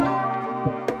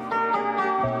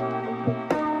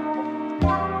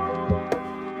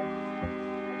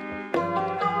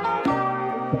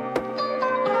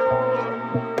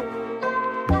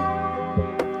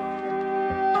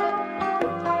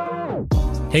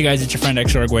Hey guys, it's your friend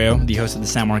X Arguello, the host of the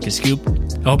San Marcos Scoop.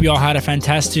 I hope you all had a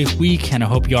fantastic week, and I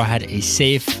hope you all had a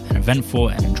safe and eventful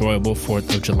and enjoyable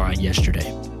 4th of July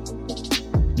yesterday.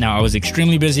 Now, I was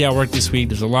extremely busy at work this week.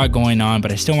 There's a lot going on,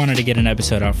 but I still wanted to get an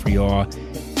episode out for you all.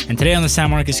 And today on the San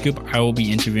Marcos Scoop, I will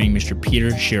be interviewing Mr.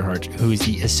 Peter Shearhart, who is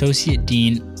the Associate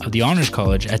Dean of the Honors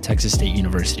College at Texas State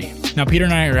University. Now, Peter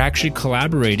and I are actually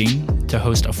collaborating to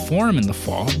host a forum in the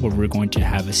fall where we're going to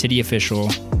have a city official,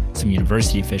 some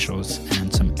university officials,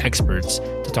 and some experts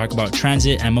to talk about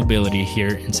transit and mobility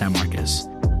here in San Marcos.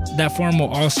 That forum will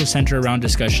also center around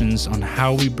discussions on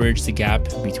how we bridge the gap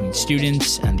between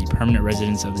students and the permanent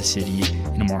residents of the city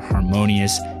in a more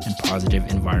harmonious and positive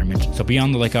environment. So be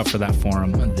on the lookout for that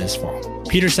forum this fall.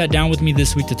 Peter sat down with me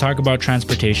this week to talk about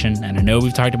transportation, and I know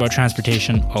we've talked about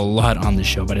transportation a lot on the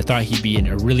show, but I thought he'd be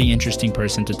a really interesting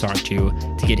person to talk to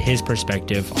get his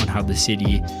perspective on how the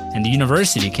city and the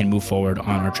university can move forward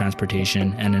on our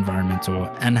transportation and environmental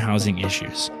and housing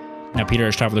issues. Now, Peter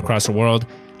has traveled across the world,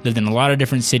 lived in a lot of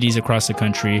different cities across the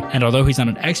country, and although he's not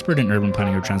an expert in urban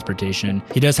planning or transportation,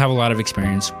 he does have a lot of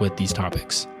experience with these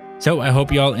topics. So I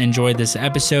hope you all enjoyed this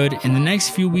episode. In the next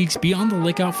few weeks, be on the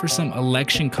lookout for some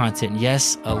election content.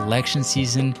 Yes, election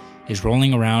season is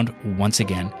rolling around once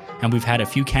again, and we've had a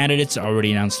few candidates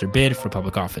already announce their bid for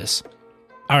public office.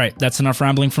 All right, that's enough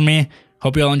rambling for me.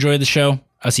 Hope you all enjoyed the show.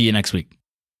 I'll see you next week.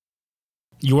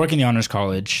 You work in the Honors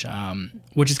College,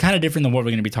 which is kind of different than what we're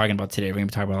going to be talking about today. We're going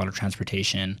to be talking about a lot of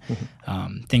transportation,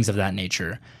 things of that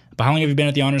nature. But how long have you been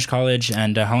at the Honors College,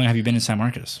 and how long have you been in San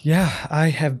Marcos? Yeah, I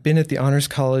have been at the Honors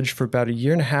College for about a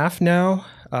year and a half now.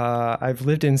 I've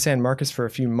lived in San Marcos for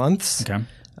a few months. Okay.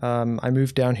 I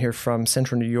moved down here from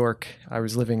central New York. I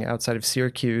was living outside of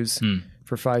Syracuse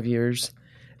for 5 years.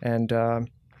 And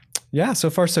yeah, so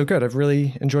far so good. I've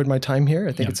really enjoyed my time here.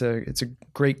 I think it's a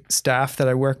great staff that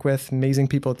I work with, amazing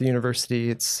people at the university.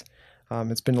 It's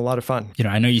been a lot of fun. You know,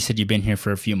 I know you said you've been here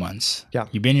for a few months. Yeah.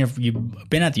 You've been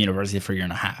at the university for a year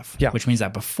and a half. Yeah. Which means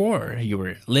that before you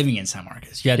were living in San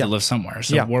Marcos, you had to live somewhere.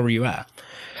 So where were you at?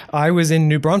 I was in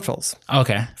New Braunfels.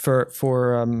 Okay. For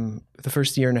the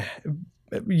first year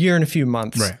and a few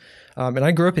months. Right. And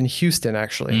I grew up in Houston,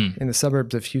 actually, in the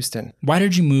suburbs of Houston. Why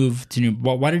did you move to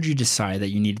why did you decide that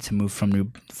you needed to move from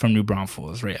New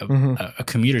Braunfels, right? A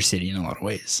commuter city in a lot of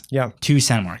ways. Yeah. To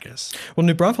San Marcos. Well,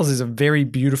 New Braunfels is a very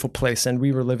beautiful place, and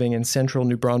we were living in central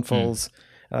New Braunfels.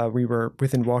 We were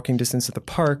within walking distance of the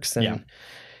parks, and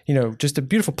just a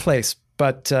beautiful place.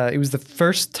 But it was the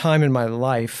first time in my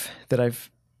life that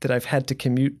I've had to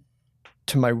commute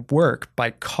to my work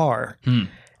by car.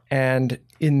 And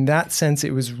in that sense,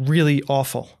 it was really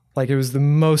awful. Like, it was the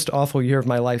most awful year of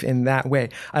my life in that way.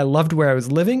 I loved where I was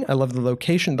living. I loved the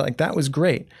location. Like, that was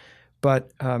great.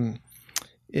 But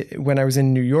when I was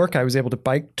in New York, I was able to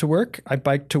bike to work. I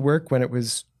biked to work when it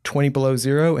was 20 below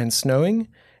zero and snowing,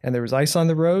 and there was ice on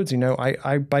the roads.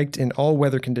 I biked in all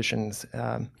weather conditions.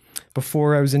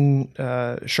 Before I was in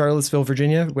Charlottesville,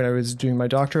 Virginia, when I was doing my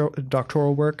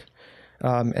doctoral work,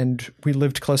 and we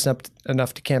lived close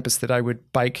enough to campus that I would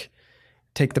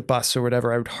take the bus or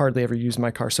whatever. I would hardly ever use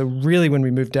my car. So really, when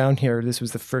we moved down here, this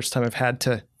was the first time I've had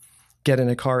to get in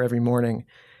a car every morning.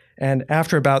 And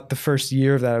after about the first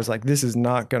year of that, I was like, this is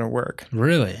not going to work.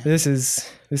 Really? This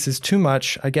is too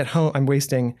much. I get home, I'm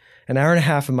wasting an hour and a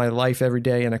half of my life every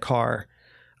day in a car.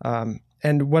 And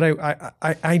what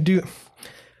I do,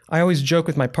 I always joke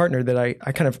with my partner that I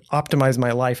kind of optimize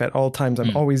my life at all times.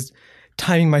 I'm always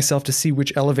timing myself to see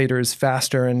which elevator is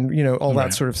faster, and all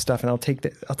that sort of stuff. And I'll take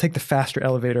the faster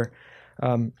elevator.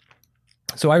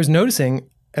 So I was noticing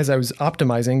as I was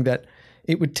optimizing that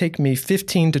it would take me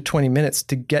 15 to 20 minutes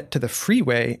to get to the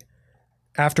freeway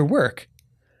after work.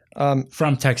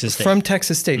 From Texas State. From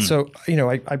Texas State. So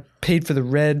I paid for the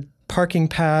red parking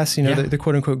pass, the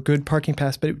quote unquote good parking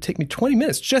pass, but it would take me 20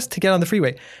 minutes just to get on the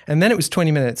freeway, and then it was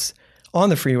 20 minutes on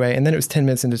the freeway, and then it was 10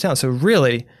 minutes into town. So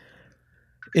really,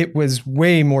 it was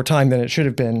way more time than it should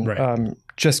have been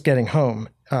just getting home,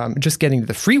 just getting to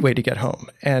the freeway to get home.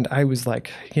 And I was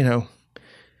like,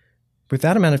 with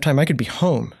that amount of time, I could be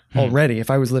home already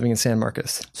if I was living in San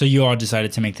Marcos. So you all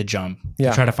decided to make the jump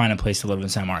to try to find a place to live in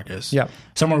San Marcos. Yeah.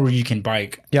 Somewhere where you can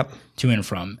bike to and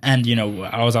from. And,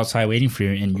 I was outside waiting for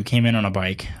you, and you came in on a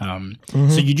bike.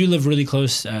 So you do live really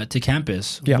close to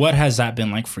campus. Yeah. What has that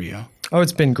been like for you? Oh,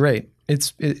 it's been great.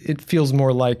 It feels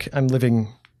more like I'm living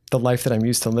the life that I'm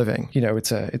used to living.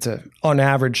 It's a on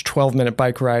average 12-minute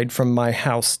bike ride from my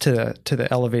house to the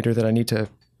elevator that I need to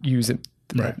use at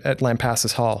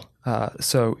Lampasas Hall.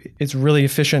 So it's really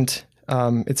efficient.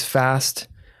 It's fast.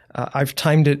 I've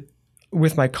timed it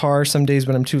with my car some days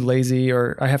when I'm too lazy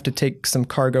or I have to take some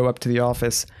cargo up to the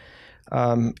office.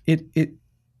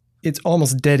 it's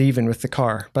almost dead even with the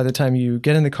car. By the time you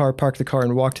get in the car, park the car,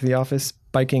 and walk to the office,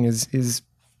 biking is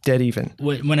dead even.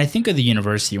 When I think of the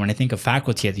university, when I think of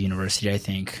faculty at the university, I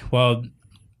think, well,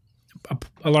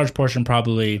 a large portion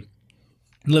probably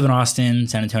live in Austin,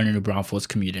 San Antonio, New Braunfels,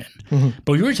 commute in. Mm-hmm.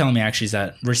 But what you were telling me actually is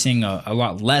that we're seeing a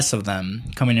lot less of them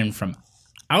coming in from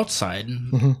outside,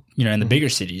 mm-hmm. In the bigger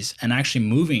cities, and actually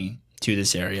moving to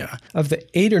this area. Of the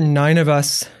 8 or 9 of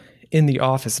us in the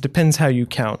office, it depends how you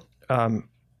count.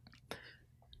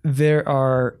 There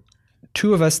are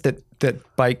 2 of us that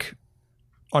bike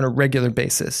on a regular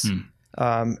basis.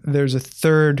 There's a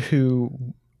third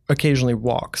who occasionally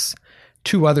walks.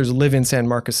 2 others live in San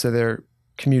Marcos, so their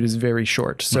commute is very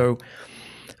short. So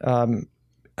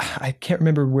I can't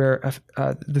remember where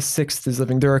the 6th is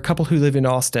living. There are a couple who live in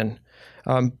Austin,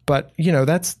 but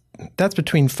that's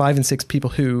between 5 and 6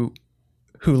 people who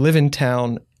live in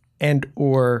town and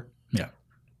or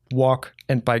walk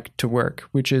and bike to work,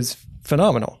 which is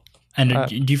phenomenal. And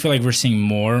do you feel like we're seeing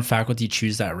more faculty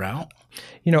choose that route?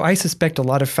 I suspect a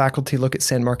lot of faculty look at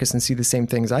San Marcos and see the same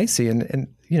things I see. And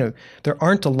there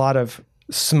aren't a lot of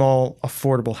small,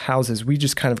 affordable houses. We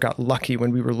just kind of got lucky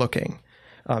when we were looking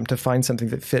to find something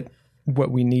that fit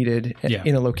what we needed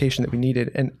in a location that we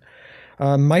needed. And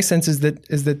my sense is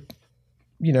that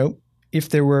if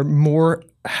there were more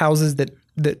houses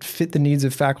that fit the needs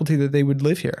of faculty, that they would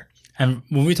live here. And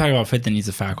when we talk about fit the needs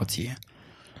of faculty,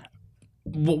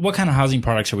 what kind of housing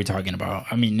products are we talking about?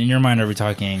 I mean, in your mind, are we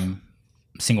talking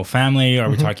single family? Are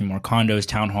we talking more condos,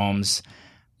 townhomes?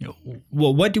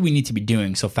 What do we need to be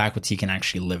doing so faculty can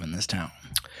actually live in this town?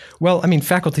 Well, I mean,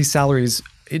 faculty salaries,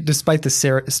 despite the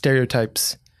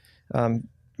stereotypes,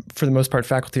 for the most part,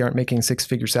 faculty aren't making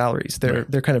 6-figure salaries.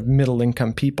 They're kind of middle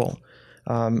income people.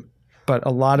 But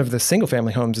a lot of the single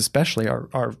family homes especially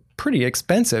are pretty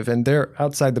expensive, and they're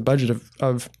outside the budget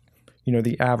of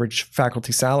the average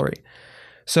faculty salary.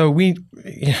 So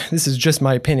this is just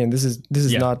my opinion. This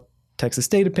is not Texas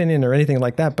State opinion or anything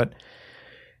like that, but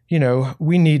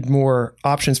we need more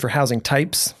options for housing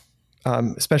types,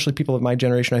 especially people of my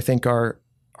generation, I think are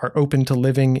open to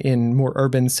living in more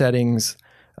urban settings,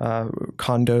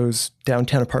 condos,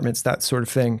 downtown apartments, that sort of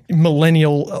thing.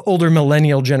 Older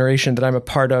millennial generation that I'm a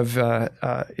part of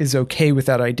is okay with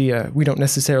that idea. We don't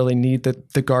necessarily need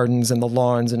the gardens and the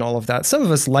lawns and all of that. Some of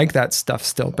us like that stuff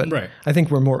still, but I think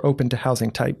we're more open to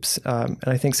housing types. And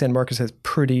I think San Marcos has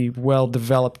pretty well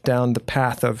developed down the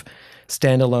path of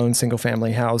standalone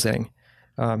single-family housing.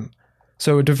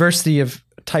 So a diversity of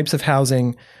types of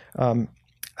housing.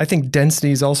 I think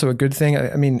density is also a good thing.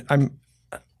 I mean, I'm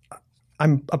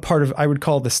a part of, I would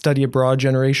call the study abroad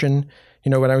generation.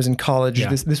 When I was in college,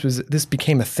 this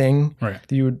became a thing. Right.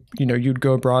 You'd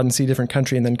go abroad and see a different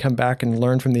country and then come back and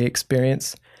learn from the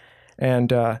experience.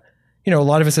 And a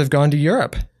lot of us have gone to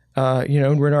Europe.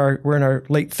 We're in our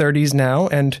late 30s now,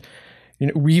 and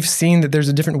we've seen that there's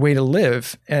a different way to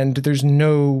live, and there's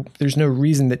no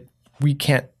reason that we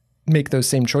can't make those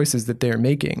same choices that they're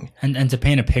making. And to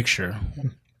paint a picture,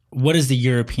 what is the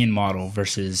European model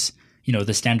versus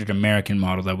the standard American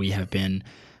model that we have been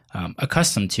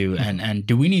accustomed to, and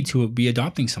do we need to be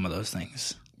adopting some of those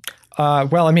things?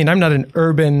 Well, I mean, I'm not an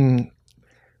urban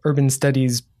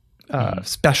studies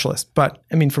specialist, but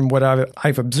I mean, from what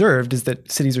I've observed is that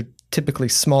cities are typically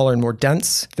smaller and more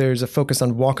dense. There's a focus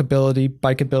on walkability,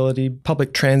 bikeability,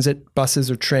 public transit, buses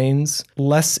or trains,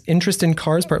 less interest in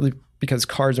cars, partly because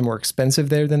cars are more expensive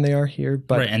there than they are here.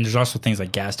 But and there's also things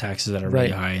like gas taxes that are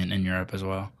really high in Europe as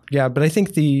well. Yeah, but I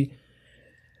think the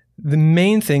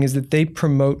main thing is that they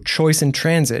promote choice in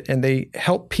transit, and they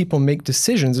help people make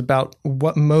decisions about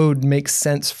what mode makes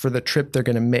sense for the trip they're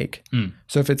going to make.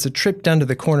 So if it's a trip down to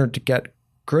the corner to get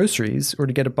groceries or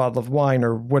to get a bottle of wine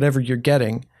or whatever you're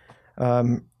getting,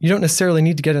 you don't necessarily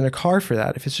need to get in a car for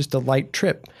that if it's just a light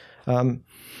trip.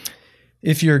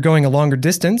 If you're going a longer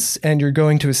distance and you're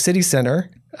going to a city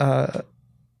center,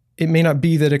 it may not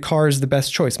be that a car is the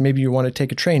best choice. Maybe you want to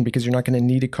take a train because you're not going to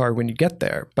need a car when you get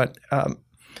there. But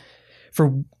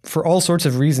for all sorts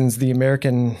of reasons, the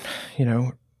American,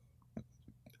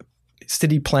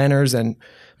 city planners and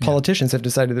politicians have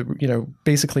decided that,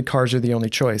 basically cars are the only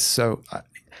choice. So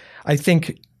I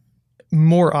think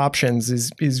more options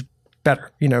is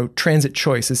better. Transit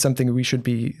choice is something we should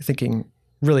be thinking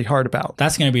really hard about.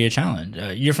 That's going to be a challenge.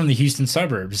 You're from the Houston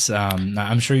suburbs.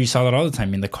 I'm sure you saw that all the time.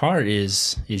 I mean, the car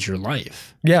is your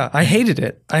life. Yeah, I hated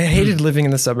it. I hated living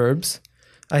in the suburbs.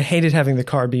 I hated having the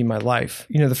car be my life.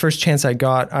 You know, the first chance I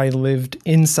got, I lived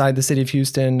inside the city of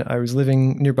Houston. I was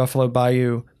living near Buffalo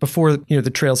Bayou before, you know, the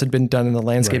trails had been done and the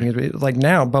landscaping. Right. Like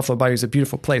now, Buffalo Bayou is a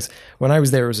beautiful place. When I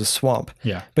was there, it was a swamp.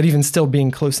 Yeah. But even still being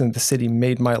close to the city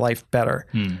made my life better.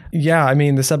 Yeah, I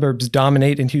mean, the suburbs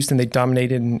dominate in Houston. They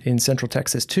dominate in Central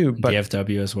Texas too. But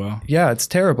DFW as well. Yeah, it's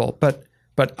terrible. But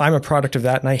I'm a product of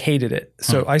that and I hated it.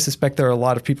 So I suspect there are a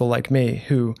lot of people like me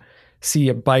who see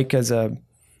a bike as a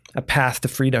path to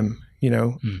freedom, you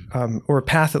know, or a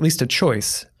path, at least a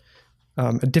choice,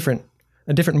 a different,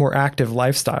 more active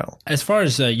lifestyle. As far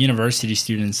as university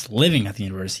students living at the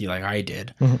university like I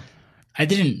did, I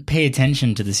didn't pay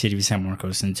attention to the city of San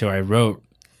Marcos until I wrote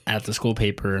at the school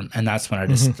paper, and that's when I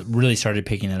just really started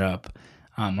picking it up.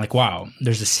 Like, wow,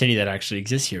 there's a city that actually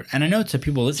exists here. And I know to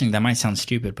people listening that might sound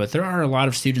stupid, but there are a lot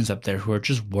of students up there who are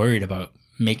just worried about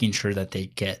making sure that they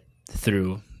get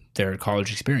through their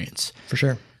college experience. For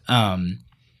sure.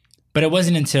 But it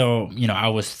wasn't until, you know, I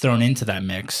was thrown into that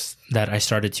mix that I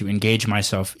started to engage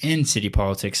myself in city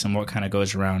politics and what kind of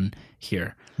goes around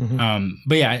here.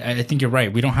 But yeah, I think you're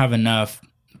right. We don't have enough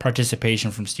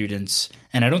participation from students,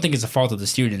 and I don't think it's a fault of the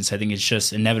students. I think it's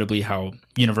just inevitably how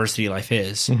university life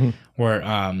is, where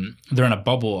they're in a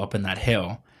bubble up in that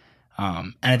hill.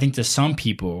 And I think to some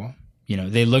people, you know,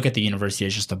 they look at the university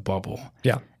as just a bubble.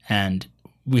 Yeah. And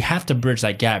we have to bridge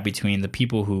that gap between the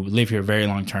people who live here very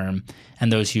long term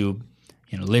and those who,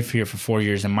 you know, live here for 4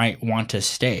 years and might want to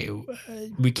stay.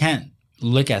 We can't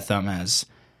look at them as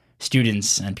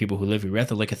students and people who live here. We have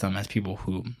to look at them as people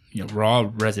who, you know, we're all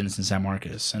residents in San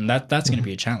Marcos, and that's going to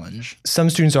be a challenge. Some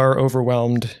students are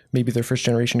overwhelmed. Maybe they're first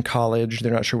generation college.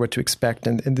 They're not sure what to expect,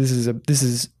 and this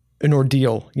is an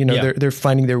ordeal. You know, they're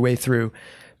finding their way through.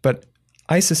 But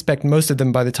I suspect most of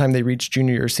them, by the time they reach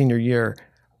junior or senior year,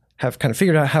 have kind of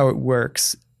figured out how it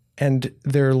works, and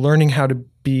they're learning how to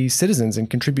be citizens and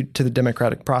contribute to the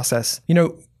democratic process. You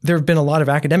know, there have been a lot of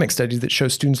academic studies that show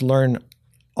students learn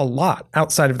a lot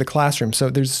outside of the classroom.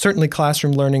 So there's certainly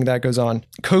classroom learning that goes on.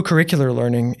 Co-curricular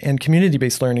learning and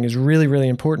community-based learning is really, really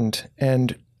important.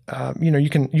 And you know, you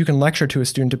can lecture to a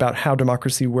student about how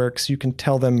democracy works. You can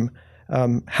tell them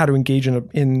how to engage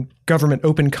in government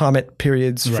open comment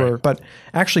periods but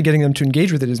actually getting them to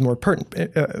engage with it is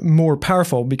more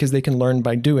powerful because they can learn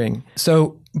by doing.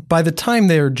 So by the time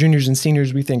they're juniors and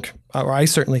seniors, we think, or I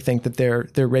certainly think, that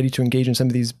they're ready to engage in some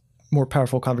of these more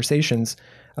powerful conversations.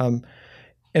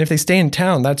 And if they stay in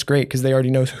town, that's great because they already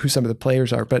know who some of the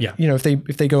players are. But you know, if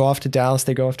they go off to Dallas,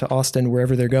 they go off to Austin,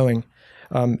 wherever they're going,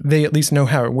 they at least know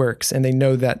how it works, and they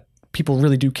know that people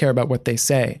really do care about what they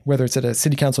say, whether it's at a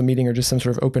city council meeting or just some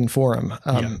sort of open forum.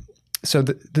 So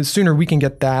the sooner we can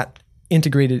get that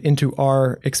integrated into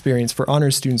our experience for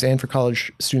honors students and for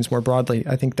college students more broadly,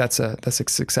 I think that's a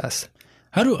success.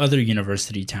 How do other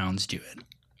university towns do it?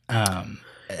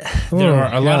 There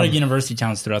are a lot of university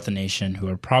towns throughout the nation who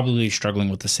are probably struggling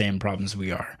with the same problems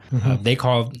we are. They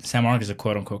call San Marcos a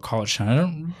quote-unquote college town.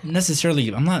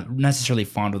 I'm not necessarily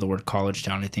fond of the word college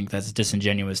town. I think that's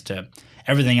disingenuous to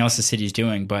everything else the city's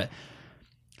doing. But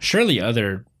surely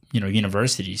other, you know,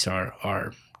 universities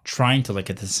are trying to look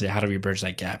at this and say, how do we bridge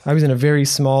that gap? I was in a very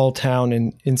small town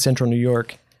in central New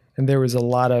York, and there was a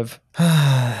lot of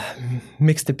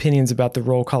mixed opinions about the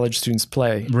role college students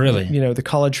play. Really? You know, the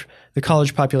college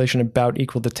population about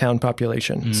equaled the town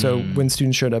population. So when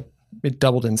students showed up, it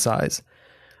doubled in size.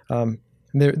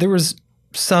 There was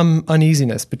some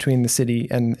uneasiness between the city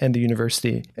and the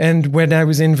university. And when I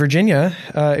was in Virginia,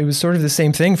 it was sort of the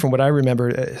same thing from what I remember,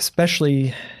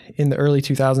 especially in the early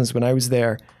 2000s when I was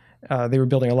there. They were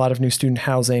building a lot of new student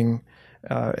housing,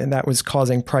 and that was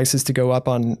causing prices to go up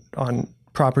on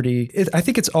property. I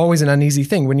think it's always an uneasy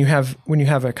thing when you have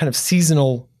a kind of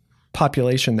seasonal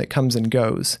population that comes and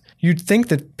goes. You'd think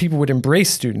that people would embrace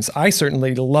students. I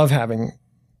certainly love having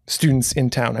students in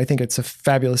town. I think it's a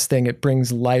fabulous thing. It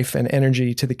brings life and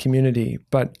energy to the community.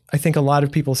 But I think a lot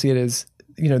of people see it as,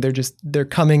 you know, they're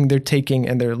coming, they're taking,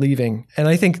 and they're leaving. And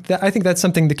I think that's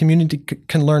something the community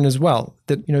can learn as well.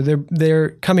 That, you know, they're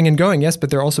coming and going, yes, but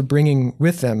they're also bringing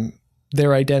with them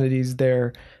their identities,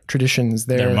 their traditions,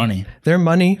 their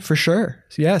money for sure.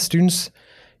 So yeah, students,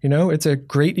 you know, it's a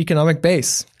great economic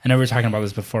base. I know we were talking about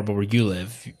this before, but where you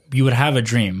live, you would have a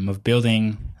dream of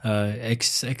building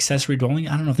accessory dwelling.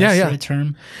 I don't know if that's the right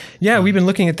term. Yeah, we've been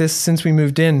looking at this since we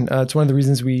moved in. It's one of the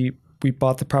reasons we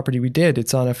bought the property we did.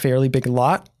 It's on a fairly big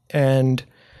lot. And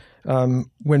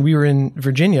when we were in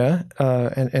Virginia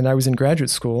and I was in graduate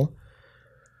school,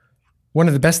 one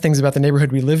of the best things about the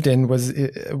neighborhood we lived in was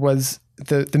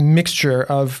the mixture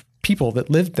of people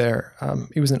that lived there.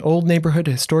 It was an old neighborhood,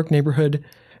 a historic neighborhood.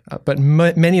 But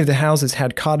many of the houses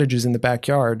had cottages in the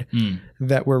backyard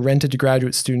that were rented to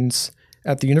graduate students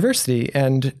at the university.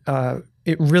 And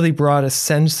it really brought a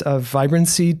sense of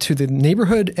vibrancy to the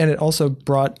neighborhood. And it also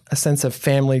brought a sense of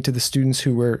family to the students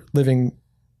who were living,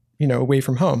 away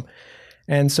from home.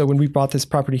 And so when we bought this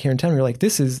property here in town, we were like,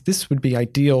 this would be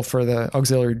ideal for the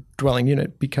auxiliary dwelling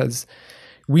unit because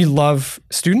we love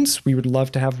students. We would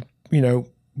love to have,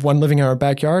 one living in our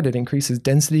backyard. It increases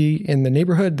density in the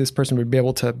neighborhood. This person would be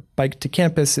able to bike to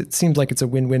campus. It seems like it's a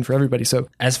win-win for everybody. So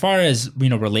as far as,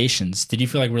 relations, did you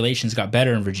feel like relations got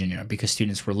better in Virginia because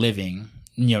students were living,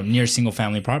 near single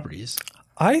family properties?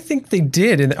 I think they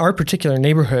did in our particular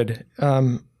neighborhood.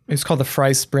 It's called the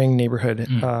Fry Spring neighborhood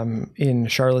in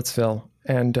Charlottesville.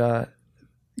 And,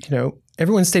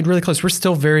 everyone stayed really close. We're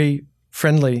still very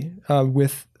friendly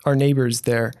with our neighbors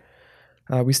there.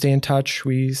 We stay in touch.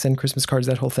 We send Christmas cards,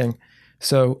 that whole thing.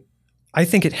 So I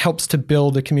think it helps to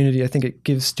build a community. I think it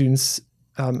gives students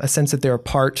a sense that they're a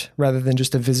part rather than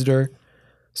just a visitor.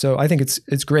 So I think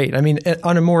it's great. I mean,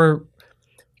 on a more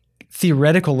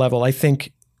theoretical level, I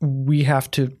think we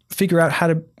have to figure out how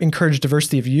to encourage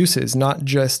diversity of uses, not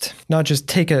just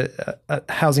take a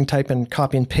housing type and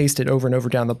copy and paste it over and over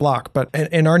down the block. But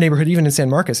in our neighborhood, even in San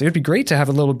Marcos, it would be great to have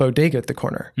a little bodega at the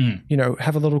corner.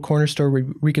 Have a little corner store where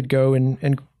we could go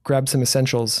and grab some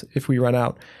essentials if we run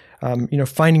out.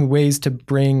 Finding ways to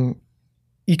bring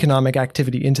economic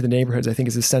activity into the neighborhoods, I think,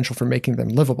 is essential for making them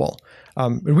livable.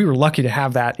 And we were lucky to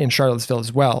have that in Charlottesville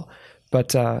as well.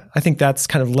 But I think that's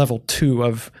kind of level 2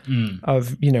 of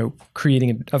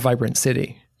creating a vibrant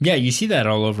city. Yeah, you see that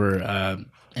all over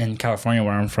in California,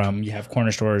 where I'm from. You have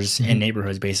corner stores in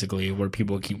neighborhoods, basically, where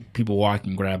people walk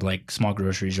and grab like small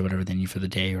groceries or whatever they need for the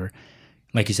day, or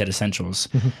like you said, essentials.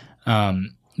 But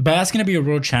that's going to be a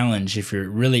real challenge if you're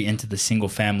really into the single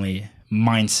family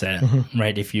mindset,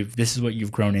 right? If this is what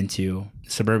you've grown into,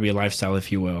 suburbia lifestyle, if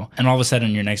you will, and all of a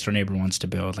sudden your next door neighbor wants to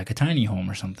build like a tiny home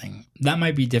or something, that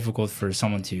might be difficult for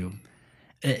someone to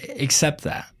accept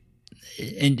that.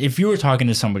 And if you were talking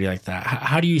to somebody like that,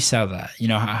 how do you sell that?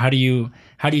 How do you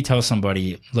tell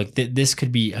somebody, look, this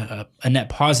could be a net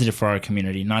positive for our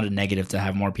community, not a negative to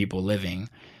have more people living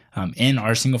in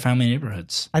our single family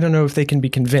neighborhoods? I don't know if they can be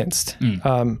convinced.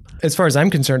 As far as I'm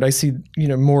concerned, I see,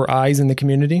 more eyes in the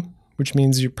community, which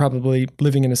means you're probably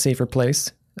living in a safer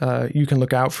place. You can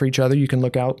look out for each other. You can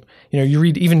look out, you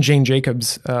read even Jane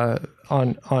Jacobs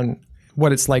on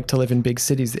what it's like to live in big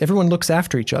cities. Everyone looks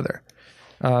after each other.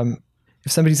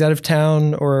 If somebody's out of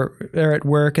town or they're at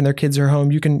work and their kids are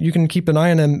home, you can keep an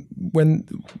eye on them when,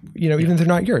 even if they're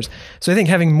not yours. So I think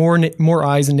having more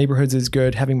eyes in neighborhoods is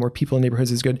good. Having more people in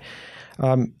neighborhoods is good.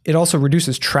 It also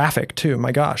reduces traffic too.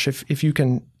 My gosh, if you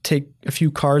can take a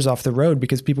few cars off the road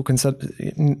because people can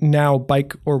now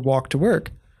bike or walk to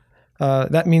work,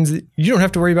 that means that you don't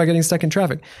have to worry about getting stuck in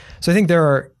traffic. So I think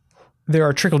there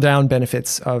are trickle down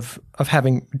benefits of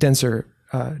having denser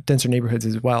neighborhoods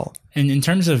as well. And in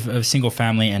terms of single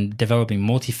family and developing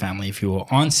multifamily, if you will,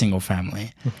 on single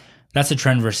family, that's a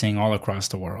trend we're seeing all across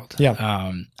the world.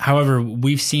 Yeah. However,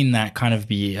 we've seen that kind of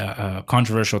be a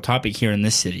controversial topic here in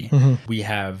this city. We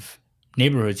have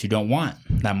neighborhoods who don't want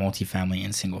that multifamily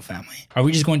and single family. Are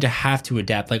we just going to have to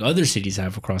adapt like other cities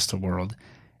have across the world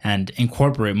and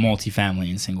incorporate multifamily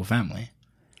and single family?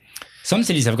 Some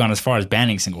cities have gone as far as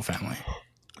banning single family.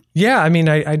 Yeah, I mean,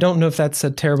 I don't know if that's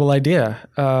a terrible idea.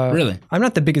 Really? I'm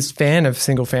not the biggest fan of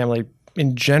single family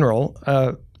in general.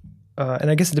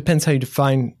 And I guess it depends how you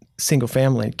define single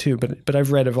family too, but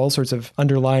I've read of all sorts of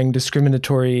underlying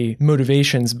discriminatory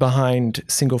motivations behind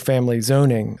single family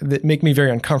zoning that make me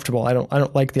very uncomfortable. I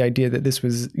don't like the idea that this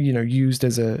was, used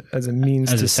as a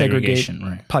means to segregate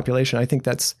population. I think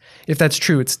if that's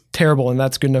true, it's terrible, and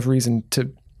that's good enough reason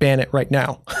to ban it right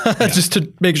now, just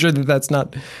to make sure that that's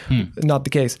not the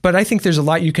case. But I think there's a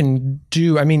lot you can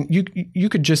do. I mean, you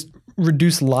could just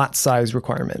reduce lot size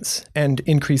requirements and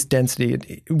increase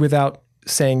density without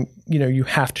saying, you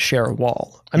have to share a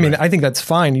wall. I mean, I think that's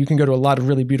fine. You can go to a lot of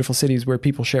really beautiful cities where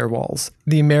people share walls.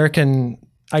 The American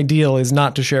ideal is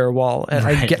not to share a wall. And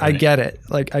I get it.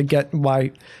 Like, I get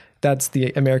why that's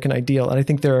the American ideal. And I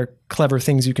think there are clever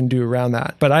things you can do around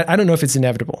that. But I don't know if it's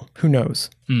inevitable. Who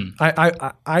knows?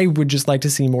 I would just like to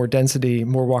see more density,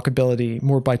 more walkability,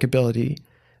 more bikeability,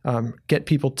 get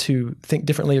people to think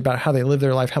differently about how they live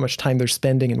their life, how much time they're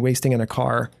spending and wasting in a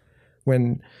car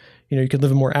when, you could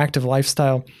live a more active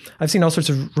lifestyle. I've seen all sorts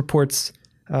of reports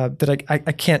that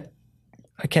I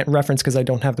can't reference because I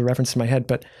don't have the reference in my head,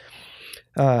 but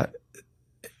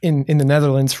in the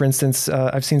Netherlands, for instance,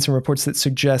 I've seen some reports that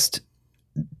suggest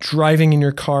driving in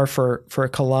your car for a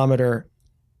kilometer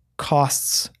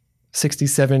costs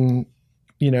 67,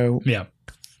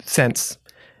 cents,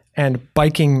 and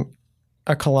biking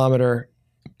a kilometer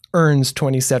earns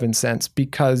 27 cents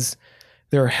because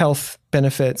there are health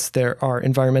benefits, there are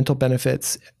environmental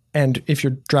benefits, and if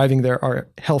you're driving, there are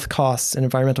health costs and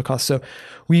environmental costs. So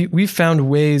we've found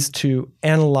ways to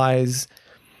analyze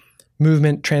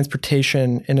movement,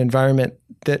 transportation, and environment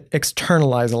that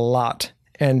externalize a lot.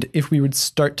 And if we would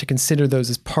start to consider those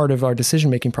as part of our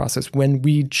decision-making process, when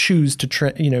we choose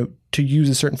to use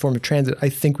a certain form of transit, I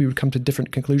think we would come to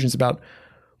different conclusions about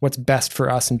what's best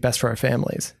for us and best for our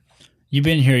families. You've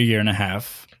been here a year and a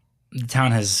half. The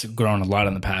town has grown a lot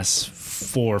in the past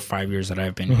 4 or 5 years that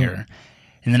I've been here.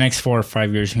 In the next 4 or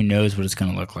 5 years, who knows what it's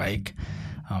going to look like?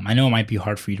 I know it might be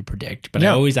hard for you to predict, but I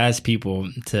always ask people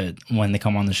when they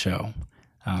come on the show,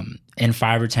 in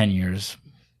 5 or 10 years,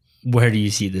 where do you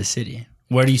see this city?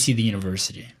 Where do you see the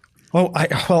university?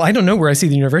 I don't know where I see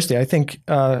the university. I think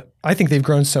they've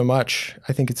grown so much.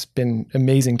 I think it's been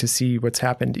amazing to see what's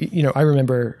happened. I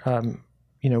remember,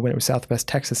 when it was Southwest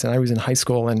Texas and I was in high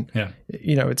school, and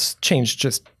it's changed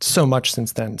just so much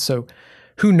since then. So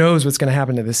who knows what's going to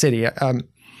happen to the city?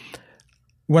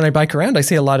 When I bike around, I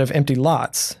see a lot of empty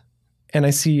lots, and I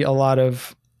see a lot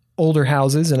of older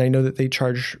houses, and I know that they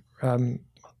charge,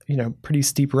 pretty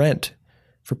steep rent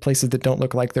for places that don't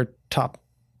look like they're top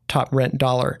rent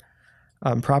dollar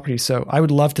properties. So I would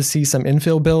love to see some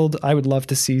infill build. I would love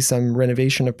to see some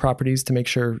renovation of properties to make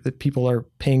sure that people are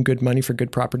paying good money for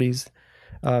good properties,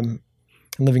 and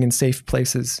living in safe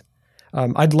places.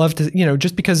 I'd love to,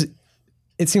 just because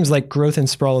it seems like growth and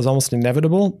sprawl is almost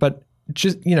inevitable, but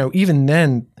just, even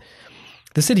then,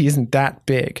 the city isn't that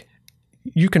big.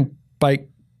 You can bike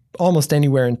almost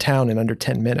anywhere in town in under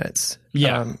 10 minutes.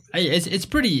 Yeah. It's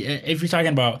pretty, if you're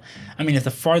talking about, if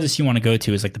the farthest you want to go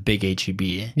to is like the big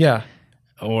HEB. Yeah.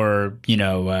 Or,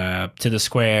 to the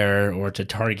square or to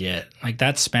Target, like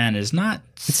that span is not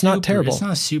not terrible. It's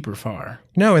not super far.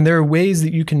 No. And there are ways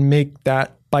that you can make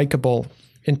that bikeable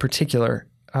in particular,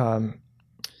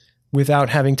 without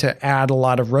having to add a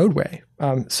lot of roadway.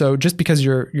 So just because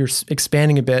you're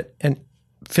expanding a bit and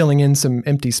filling in some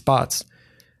empty spots,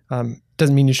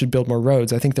 doesn't mean you should build more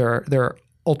roads. I think there are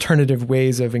alternative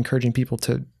ways of encouraging people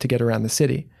to get around the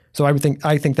city. So I think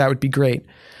that would be great.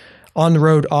 On the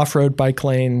road, off-road bike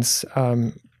lanes,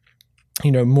 more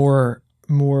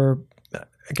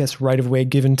I guess right of way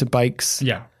given to bikes.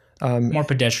 Yeah. More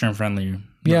pedestrian friendly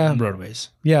roadways.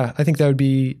 Yeah, I think that would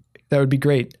be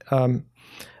great.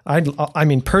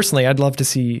 Personally, I'd love to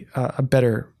see a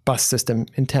better bus system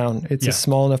in town. It's a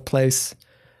small enough place.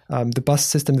 The bus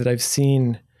system that I've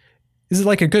seen is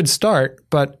like a good start,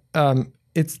 but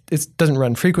it doesn't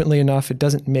run frequently enough. It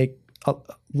doesn't make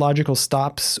logical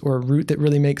stops or a route that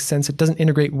really makes sense. It doesn't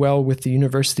integrate well with the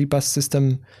university bus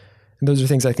system. And those are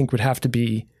things I think would have to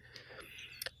be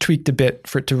tweaked a bit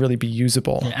for it to really be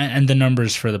usable. And the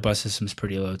numbers for the bus system is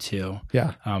pretty low too.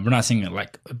 Yeah. We're not seeing it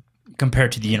like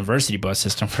compared to the university bus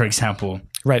system, for example.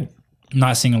 Right.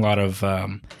 Not seeing a lot of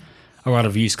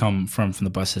use come from the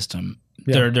bus system.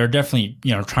 Yeah. They're definitely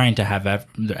trying to have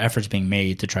efforts being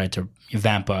made to try to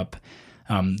vamp up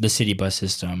the city bus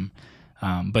system,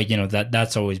 but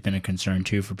that's always been a concern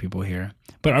too for people here.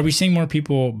 But are we seeing more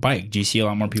people bike? Do you see a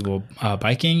lot more people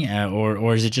biking,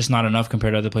 or is it just not enough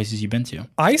compared to other places you've been to?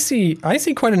 I see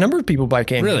quite a number of people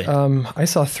biking. Really? I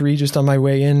saw 3 just on my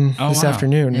way in this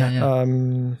afternoon.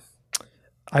 Yeah.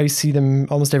 I see them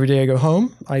almost every day I go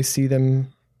home. I see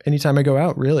them anytime I go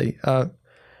out, really.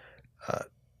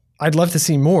 I'd love to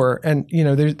see more. And,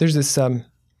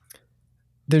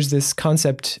 there's this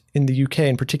concept in the UK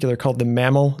in particular called the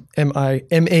MAMIL,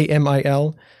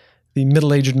 MAMIL, the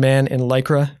middle-aged man in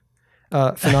Lycra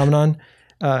phenomenon.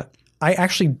 I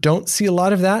actually don't see a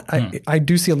lot of that. I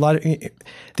do see a lot of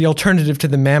the alternative to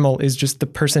the MAMIL is just the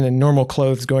person in normal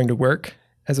clothes going to work,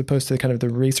 as opposed to kind of the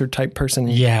racer type person.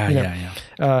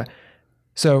 Yeah.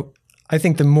 So I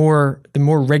think the more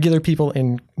regular people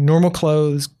in normal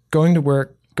clothes going to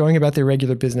work, going about their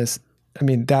regular business,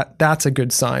 that's a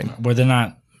good sign. Where they're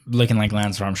not looking like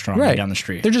Lance Armstrong down the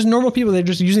street. They're just normal people. They're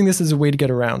just using this as a way to get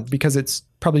around because it's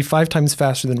probably 5 times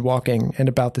faster than walking and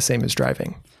about the same as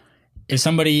driving. If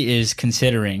somebody is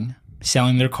considering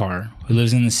selling their car, who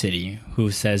lives in the city,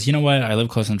 who says, you know what, I live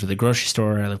close enough to the grocery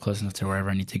store, I live close enough to wherever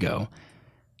I need to go.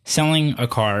 Selling a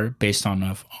car based on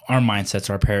our mindsets,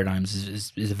 our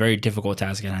paradigms is a very difficult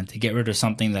task at hand to get rid of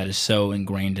something that is so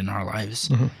ingrained in our lives.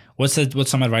 Mm-hmm. What's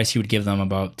some advice you would give them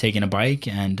about taking a bike,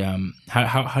 and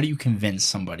how do you convince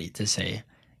somebody to say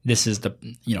this is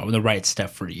the right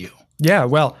step for you? Yeah,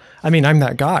 well, I'm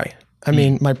that guy.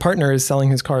 My partner is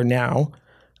selling his car now.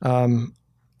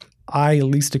 I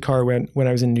leased a car when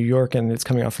I was in New York, and it's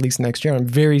coming off lease next year. I'm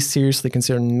very seriously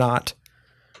considering not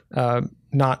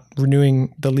not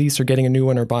renewing the lease or getting a new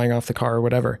one or buying off the car or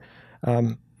whatever.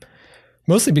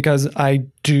 Mostly because I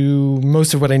do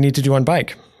most of what I need to do on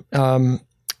bike. And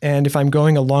if I'm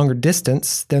going a longer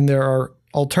distance, then there are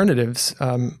alternatives,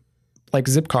 like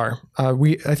Zipcar.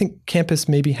 I think campus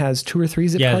maybe has 2 or 3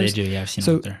 Zipcars. Yeah, they do. Yeah, I've seen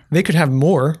them out there. They could have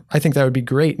more. I think that would be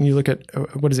great. And you look at,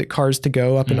 Cars to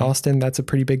Go up in Austin. That's a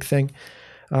pretty big thing.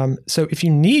 So if you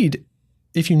need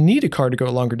a car to go a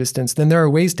longer distance, then there are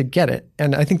ways to get it.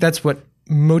 And I think that's what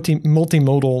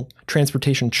multimodal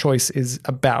transportation choice is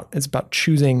about. It's about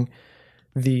choosing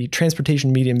the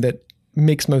transportation medium that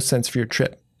makes most sense for your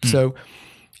trip. So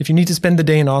if you need to spend the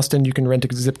day in Austin, you can rent a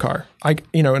Zipcar.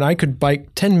 And I could bike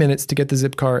 10 minutes to get the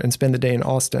Zipcar and spend the day in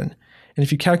Austin. And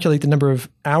if you calculate the number of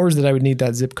hours that I would need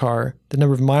that Zipcar, the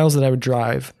number of miles that I would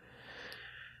drive,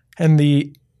 and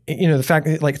the fact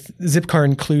that like Zipcar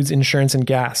includes insurance and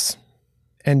gas,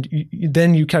 and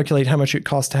then you calculate how much it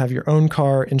costs to have your own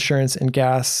car, insurance, and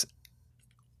gas.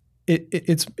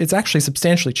 It's actually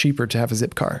substantially cheaper to have a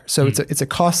Zipcar. So it's a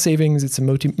cost savings. It's a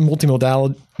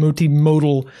multimodal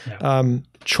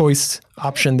choice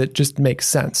option that just makes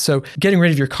sense. So getting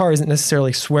rid of your car isn't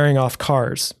necessarily swearing off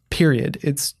cars, period.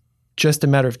 It's just a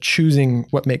matter of choosing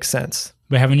what makes sense.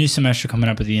 We have a new semester coming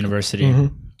up at the university.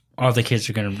 All the students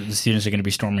are going to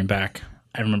be storming back.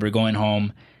 I remember going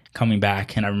home, coming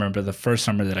back, and I remember the first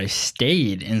summer that I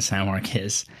stayed in San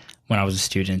Marcos when I was a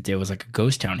student. It was like a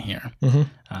ghost town here. And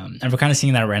we're kind of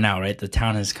seeing that right now, right? The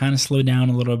town has kind of slowed down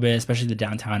a little bit, especially the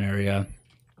downtown area.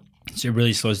 So it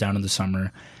really slows down in the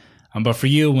summer. But for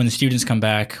you, when the students come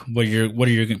back, what are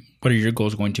your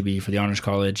goals going to be for the Honors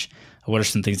College? What are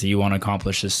some things that you want to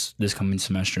accomplish this coming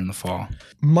semester in the fall?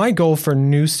 My goal for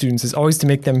new students is always to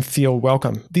make them feel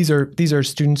welcome. These are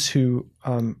students who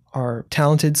are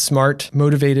talented, smart,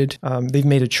 motivated. They've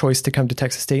made a choice to come to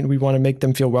Texas State, and we want to make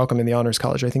them feel welcome in the Honors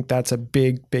College. I think that's a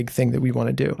big, big thing that we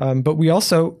want to do. But we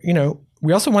also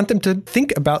want them to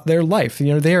think about their life.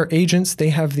 They are agents. They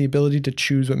have the ability to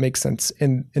choose what makes sense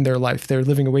in their life. They're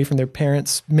living away from their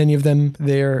parents. Many of them,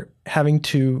 they're having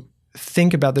to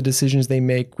think about the decisions they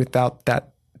make without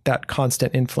that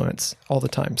constant influence all the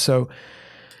time. So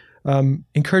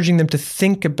encouraging them to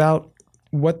think about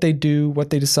what they do,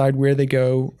 what they decide, where they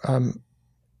go,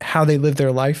 how they live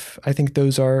their life. I think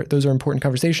those are important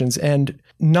conversations, and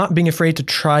not being afraid to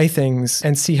try things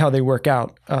and see how they work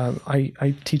out.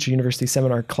 I teach a university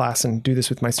seminar class and do this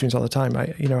with my students all the time.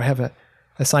 I have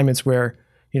assignments where,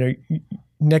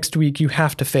 next week you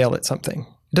have to fail at something.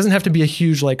 It doesn't have to be a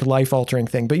huge life-altering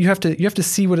thing, but you have to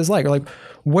see what it's like. Or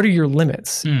what are your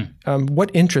limits? What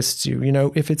interests you?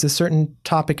 If it's a certain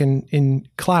topic in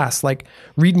class,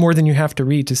 read more than you have to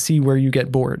read to see where you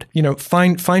get bored.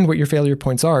 Find what your failure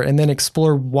points are and then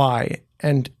explore why.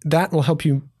 And that will help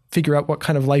you figure out what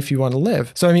kind of life you want to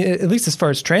live. So, at least as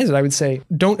far as transit, I would say,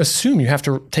 don't assume you have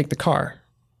to take the car.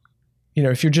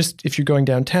 If you're going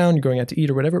downtown, you're going out to eat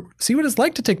or whatever, see what it's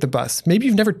like to take the bus. Maybe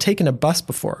you've never taken a bus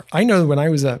before. I know when I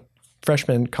was a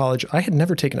freshman in college, I had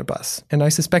never taken a bus. And I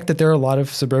suspect that there are a lot of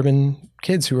suburban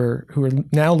kids who are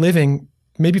now living,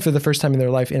 maybe for the first time in their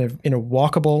life, in a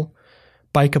walkable,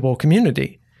 bikeable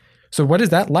community. So what is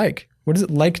that like? What is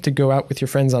it like to go out with your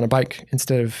friends on a bike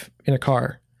instead of in a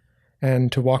car,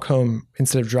 and to walk home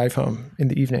instead of drive home in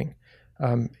the evening?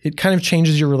 It kind of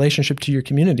changes your relationship to your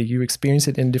community. You experience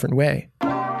it in a different way.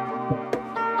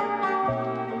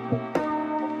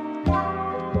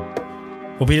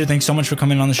 Well, Peter, thanks so much for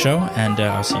coming on the show, and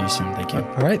I'll see you soon. Thank you.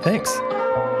 All right, thanks.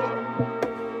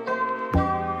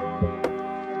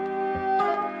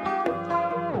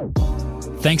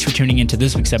 Thanks for tuning in to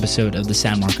this week's episode of the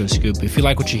San Marcos Scoop. If you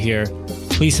like what you hear,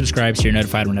 please subscribe so you're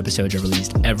notified when episodes are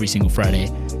released every single Friday.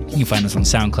 You can find us on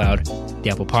SoundCloud, the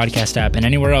Apple Podcast app, and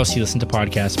anywhere else you listen to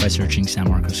podcasts by searching San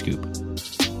Marcos Scoop.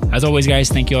 As always, guys,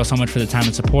 thank you all so much for the time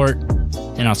and support,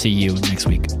 and I'll see you next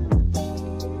week.